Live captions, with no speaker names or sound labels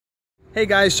Hey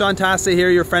guys, Sean Tasse here,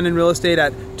 your friend in real estate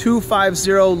at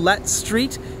 250 Lett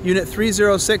Street, Unit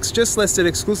 306, just listed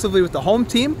exclusively with the home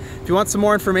team. If you want some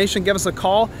more information, give us a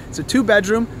call. It's a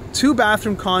 2-bedroom,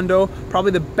 2-bathroom condo,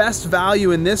 probably the best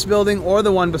value in this building or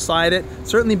the one beside it.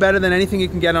 Certainly better than anything you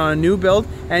can get on a new build,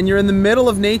 and you're in the middle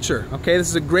of nature, okay? This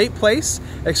is a great place,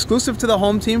 exclusive to the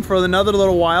home team for another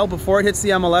little while before it hits the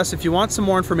MLS. If you want some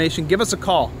more information, give us a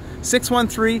call.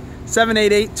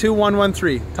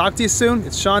 613-788-2113. Talk to you soon.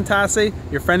 It's Sean Tasse,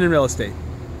 your friend in real estate.